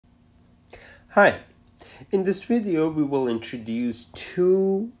Hi, in this video we will introduce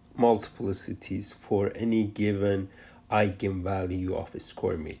two multiplicities for any given eigenvalue of a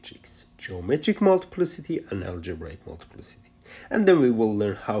square matrix, geometric multiplicity and algebraic multiplicity. And then we will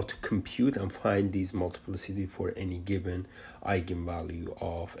learn how to compute and find these multiplicity for any given eigenvalue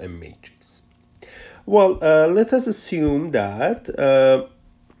of a matrix. Well, let us assume that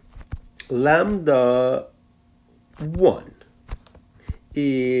lambda 1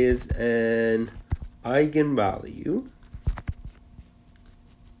 is an eigenvalue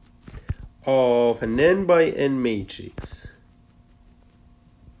of an n by n matrix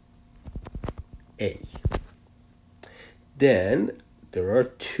A. Then there are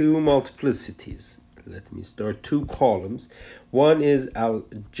two multiplicities. Let me start two columns. One is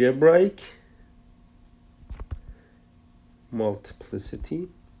algebraic multiplicity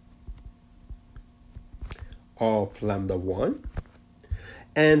of lambda 1,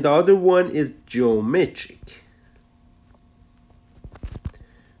 and the other one is geometric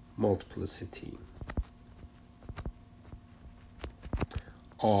multiplicity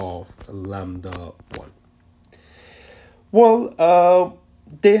of lambda 1. Well,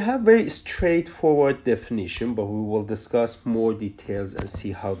 they have very straightforward definition, but we will discuss more details and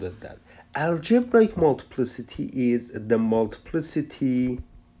see how does that. Algebraic multiplicity is the multiplicity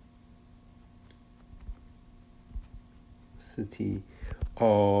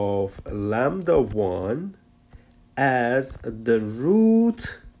of lambda 1 as the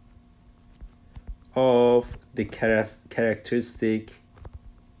root of the characteristic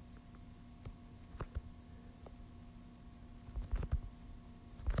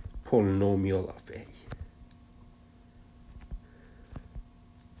polynomial of A.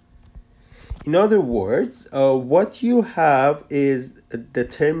 In other words, what you have is a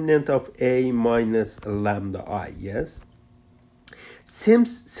determinant of A minus lambda I, yes?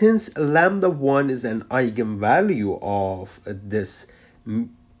 Since lambda 1 is an eigenvalue of this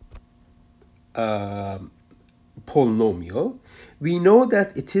polynomial, we know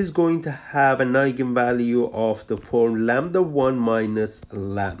that it is going to have an eigenvalue of the form lambda 1 minus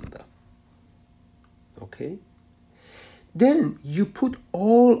lambda. Okay? Then you put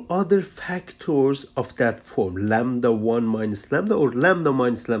all other factors of that form, lambda 1 minus lambda or lambda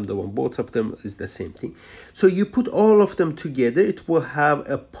minus lambda 1, both of them is the same thing. So you put all of them together, it will have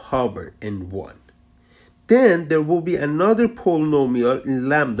a power n1. Then there will be another polynomial in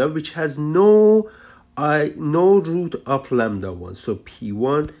lambda which has no root of lambda 1. So P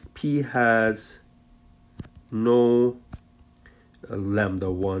has no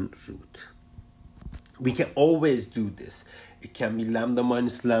lambda 1 root. We can always do this. It can be lambda 1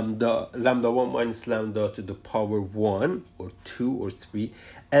 minus lambda to the power 1 or 2 or 3.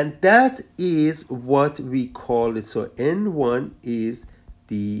 And that is what we call it. So N1 is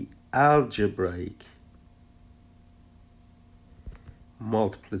the algebraic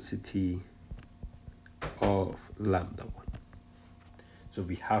multiplicity of lambda 1. So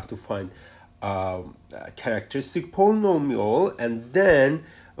we have to find a characteristic polynomial and then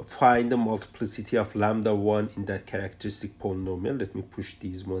find the multiplicity of lambda 1 in that characteristic polynomial. Let me push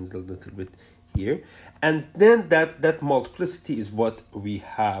these ones a little bit here. And then that multiplicity is what we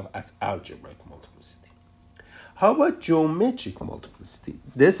have as algebraic multiplicity. How about geometric multiplicity?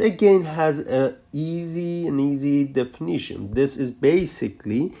 This again has an easy definition. This is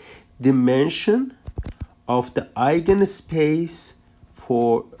basically dimension of the eigenspace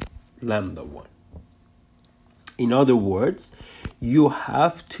for lambda 1. In other words, you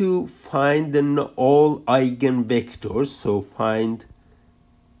have to find all eigenvectors. So find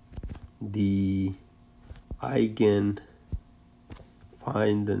the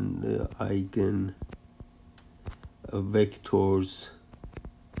eigenvectors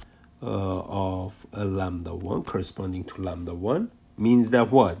of a lambda 1 corresponding to lambda 1. Means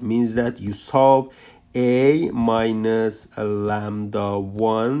that what? Means that you solve A minus lambda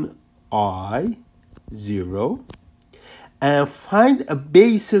 1 I 0 and find a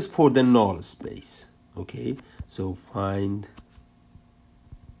basis for the null space. Okay, so find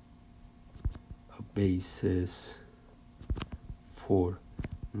a basis for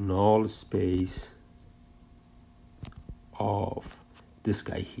null space of this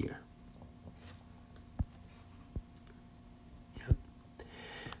guy here. Yeah.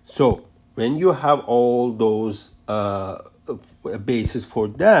 So when you have all those basis for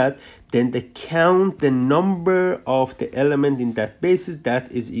that, then the number of the element in that basis that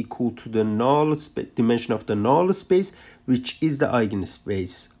is equal to the null dimension of the null space, which is the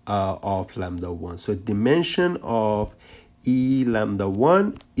eigenspace of lambda 1. So dimension of E lambda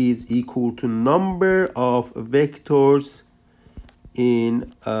 1 is equal to number of vectors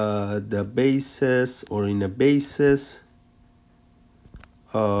in the basis, or in a basis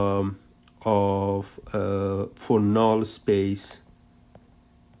of for null space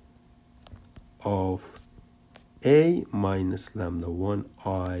of A minus lambda 1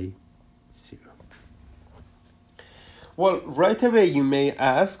 I 0. Well, right away you may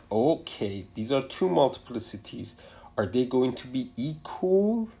ask, okay, these are two multiplicities. Are they going to be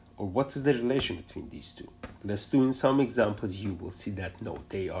equal, or what is the relation between these two? Let's do in some examples. You will see that no,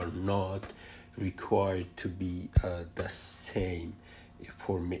 they are not required to be the same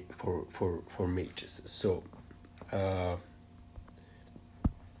for matrices. So the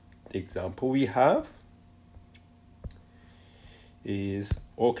example we have is,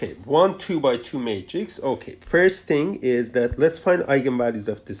 okay, 1 2 by 2 matrix. Okay, first thing is that let's find eigenvalues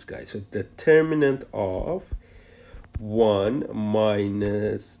of this guy. So determinant of 1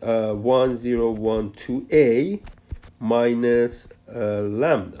 minus 1 0 1 2 A minus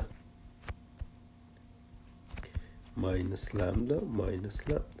lambda minus lambda minus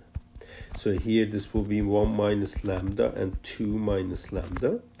lambda. So here this will be 1 minus lambda and 2 minus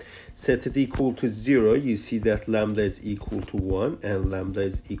lambda. Set it equal to 0. You see that lambda is equal to 1 and lambda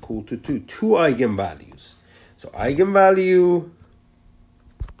is equal to 2. Two eigenvalues. So eigenvalue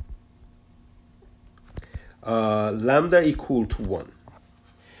lambda equal to 1.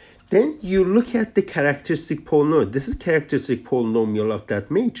 Then you look at the characteristic polynomial. This is characteristic polynomial of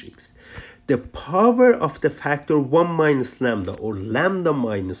that matrix. The power of the factor 1 minus lambda, or lambda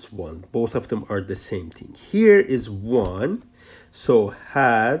minus 1, both of them are the same thing. Here is 1, so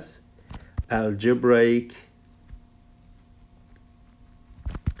has algebraic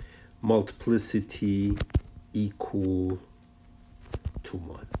multiplicity equal to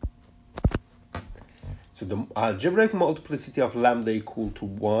 1. So the algebraic multiplicity of lambda equal to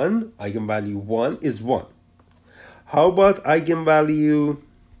 1, eigenvalue 1, is 1. How about eigenvalue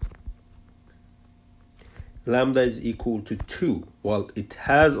lambda is equal to 2? Well, it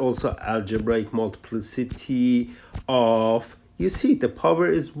has also algebraic multiplicity of, you see, the power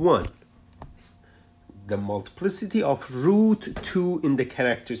is 1. The multiplicity of root 2 in the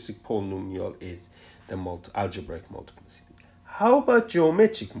characteristic polynomial is the algebraic multiplicity. How about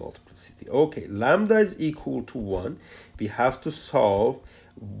geometric multiplicity? Okay, lambda is equal to 1. We have to solve,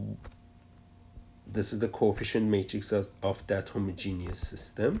 this is the coefficient matrix of that homogeneous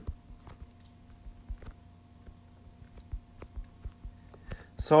system.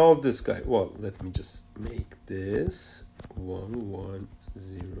 Solve this guy. Well, let me just make this 1 1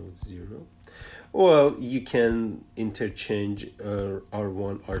 0 0. Well, you can interchange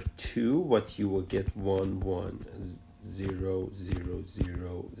R1 R2. What you will get 1 1 0 0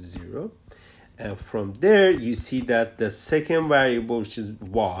 0 0. And from there you see that the second variable, which is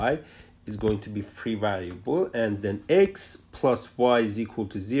y, is going to be free variable, and then x plus y is equal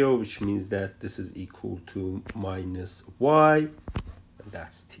to 0, which means that this is equal to minus y.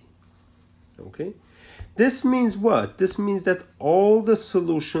 That's t. Okay, this means what? This means that all the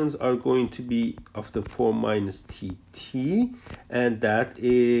solutions are going to be of the form minus t, and that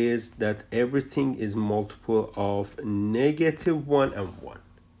is that everything is multiple of -1 and 1.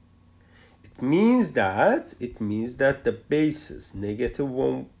 It means that the basis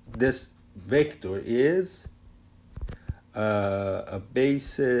 -1, this vector is a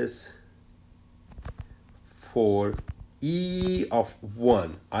basis for E of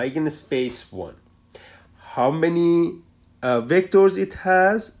 1, eigenspace 1. How many vectors it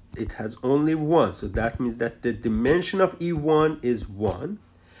has? It has only 1. So that means that the dimension of E1 is 1.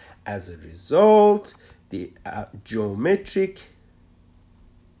 As a result, the geometric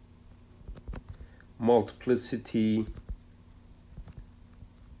multiplicity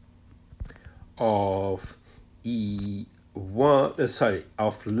of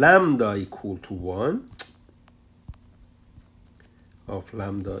of lambda equal to 1, of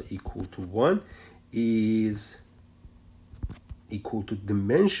lambda equal to 1 is equal to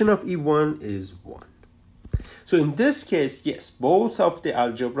dimension of E1 is 1. So in this case, yes, both of the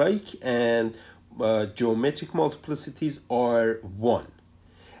algebraic and geometric multiplicities are 1.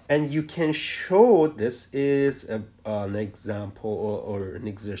 And you can show, this is an example or an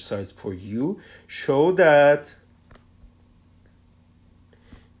exercise for you, show that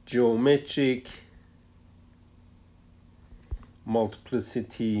geometric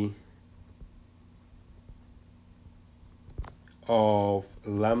multiplicity of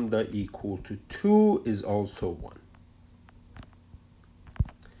lambda equal to 2 is also 1.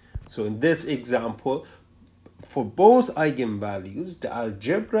 So in this example, for both eigenvalues, the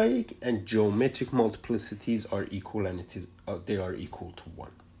algebraic and geometric multiplicities are equal, and they are equal to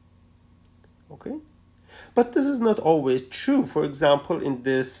 1. Okay. But this is not always true. For example, in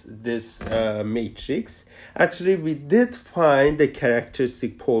this matrix, actually we did find the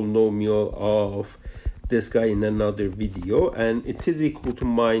characteristic polynomial of this guy in another video, and it is equal to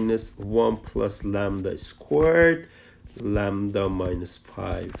minus 1 plus lambda squared, lambda minus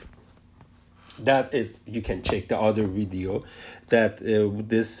 5. That is, you can check the other video, that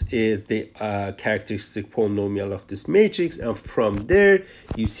this is the characteristic polynomial of this matrix, and from there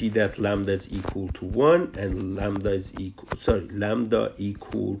you see that lambda is equal to 1 and lambda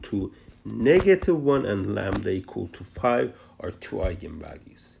equal to negative 1 and lambda equal to 5 are two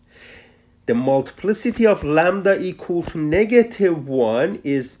eigenvalues. The multiplicity of lambda equal to negative 1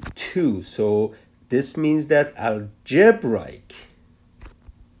 is 2. So this means that algebraic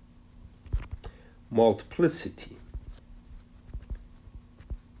multiplicity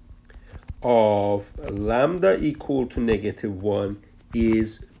of lambda equal to negative 1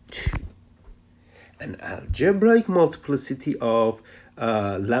 is 2. An algebraic multiplicity of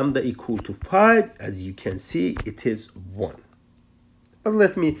lambda equal to 5, as you can see, it is 1. But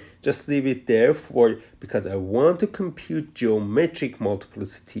let me just leave it there because I want to compute geometric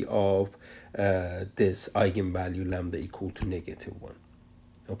multiplicity of this eigenvalue lambda equal to negative 1.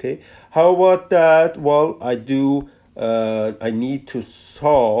 Okay, how about that? Well, I need to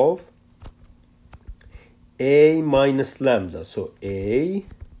solve a minus lambda. So a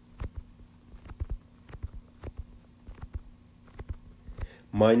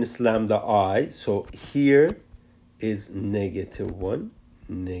minus lambda I. So here is negative 1,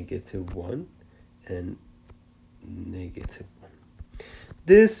 and negative 1.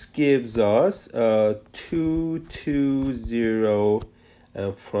 This gives us 2, 2, 0,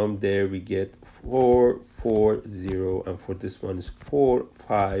 and from there we get 4, 4, 0, and for this one is 4,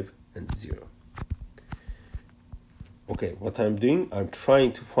 5, and 0. Okay, what I'm doing, I'm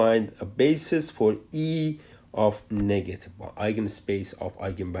trying to find a basis for E of negative 1, eigenspace of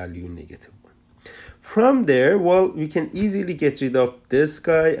eigenvalue negative 1. From there, well, we can easily get rid of this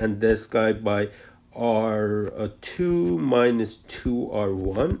guy and this guy by R2 minus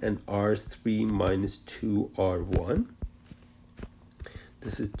 2R1 and R3 minus 2R1.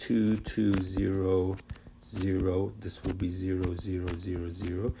 This is 2, 2, 0, 0. This will be 0, 0, 0,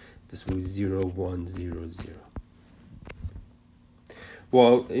 0. This will be 0, 1, 0, 0.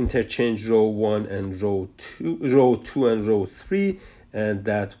 Well, interchange row 1 and row 2 and row 3, and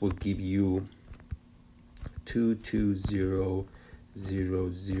that will give you 2, 2, 0, 0,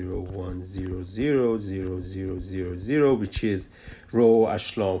 0, 1, 0, 0, 0, 0, 0, 0, which is row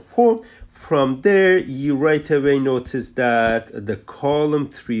echelon form. From there, you right away notice that the column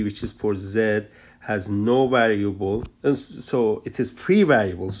 3, which is for Z, has no variable. So it is free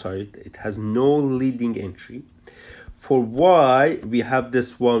variable, sorry. It has no leading entry. For Y, we have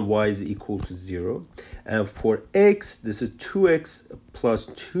this one, Y is equal to 0. And for X, this is 2X plus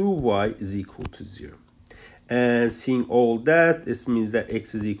 2Y is equal to 0. And seeing all that, this means that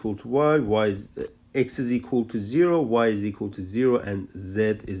X is equal to Y, X is equal to 0, Y is equal to 0, and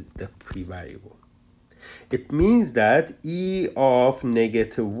Z is the free variable. It means that E of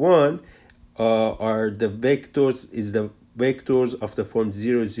negative 1 are the vectors of the form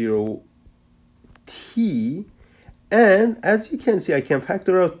 0, 0, T. And as you can see, I can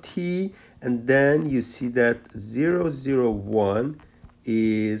factor out T, and then you see that 0, 0, 1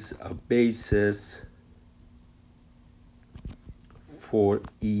 is a basis for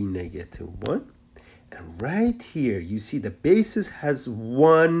E negative 1. And right here, you see the basis has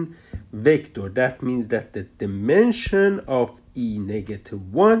one vector. That means that the dimension of E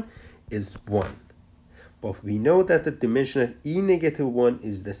negative 1 is 1. But we know that the dimension of E negative 1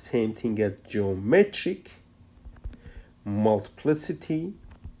 is the same thing as geometric multiplicity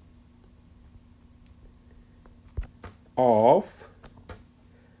of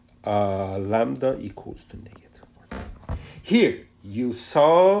lambda equals to negative 1. Here, you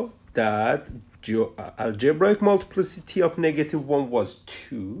saw that algebraic multiplicity of negative 1 was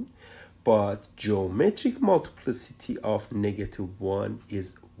 2, but geometric multiplicity of negative 1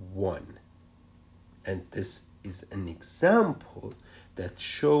 is 1. And this is an example that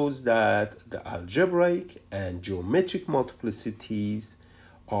shows that the algebraic and geometric multiplicities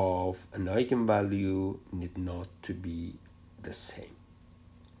of an eigenvalue need not to be the same.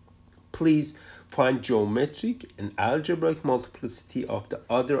 Please find geometric and algebraic multiplicity of the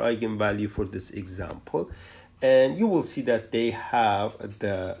other eigenvalue for this example, and you will see that they are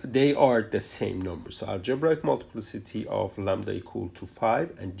the same number. So algebraic multiplicity of lambda equal to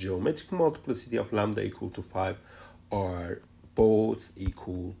 5 and geometric multiplicity of lambda equal to 5 are both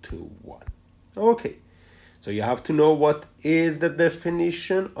equal to 1. Okay, So you have to know what is the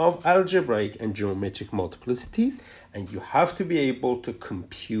definition of algebraic and geometric multiplicities, and you have to be able to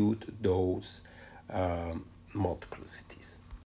compute those multiplicities.